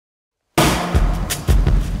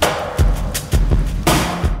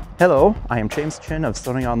Hello, I am James Chin of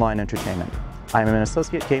Sony Online Entertainment. I am an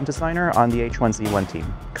associate game designer on the H1Z1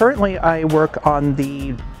 team. Currently, I work on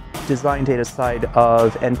the design data side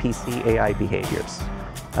of NPC AI behaviors.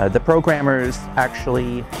 The programmers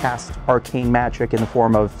actually cast arcane magic in the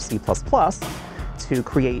form of C++ to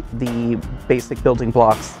create the basic building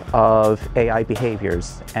blocks of AI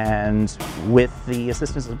behaviors. And with the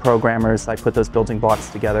assistance of the programmers, I put those building blocks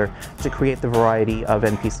together to create the variety of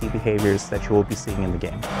NPC behaviors that you will be seeing in the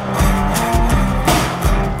game.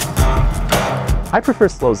 I prefer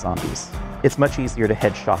slow zombies. It's much easier to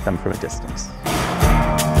headshot them from a distance.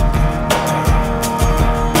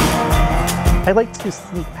 I like to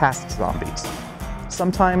sneak past zombies,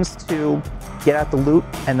 sometimes to get at the loot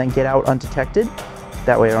and then get out undetected.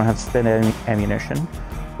 That way I don't have to spend any ammunition.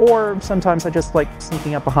 Or sometimes I just like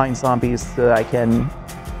sneaking up behind zombies so that I can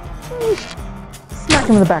smack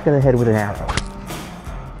them in the back of the head with an arrow.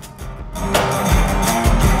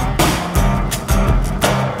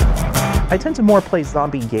 I tend to more play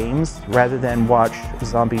zombie games rather than watch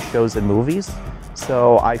zombie shows and movies.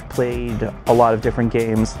 So I've played a lot of different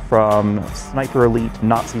games, from Sniper Elite,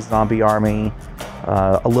 Nazi Zombie Army,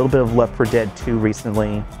 a little bit of Left 4 Dead 2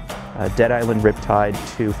 recently, Dead Island Riptide,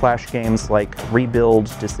 to Flash games like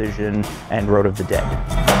Rebuild, Decision, and Road of the Dead.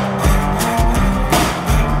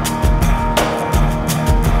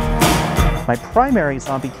 My primary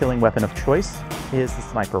zombie killing weapon of choice is the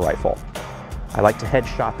sniper rifle. I like to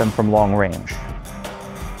headshot them from long range.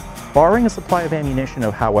 Barring a supply of ammunition,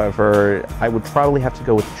 however, I would probably have to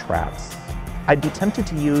go with traps. I'd be tempted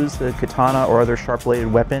to use the katana or other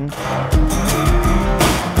sharp-bladed weapon.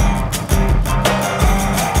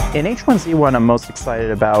 In H1Z1, I'm most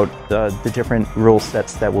excited about the different rule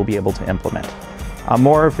sets that we'll be able to implement. I'm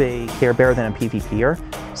more of a Care Bear than a PvPer,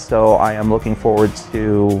 so I am looking forward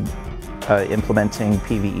to implementing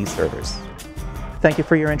PvE servers. Thank you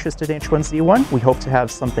for your interest in H1Z1. We hope to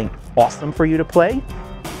have something awesome for you to play,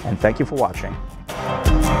 and thank you for watching.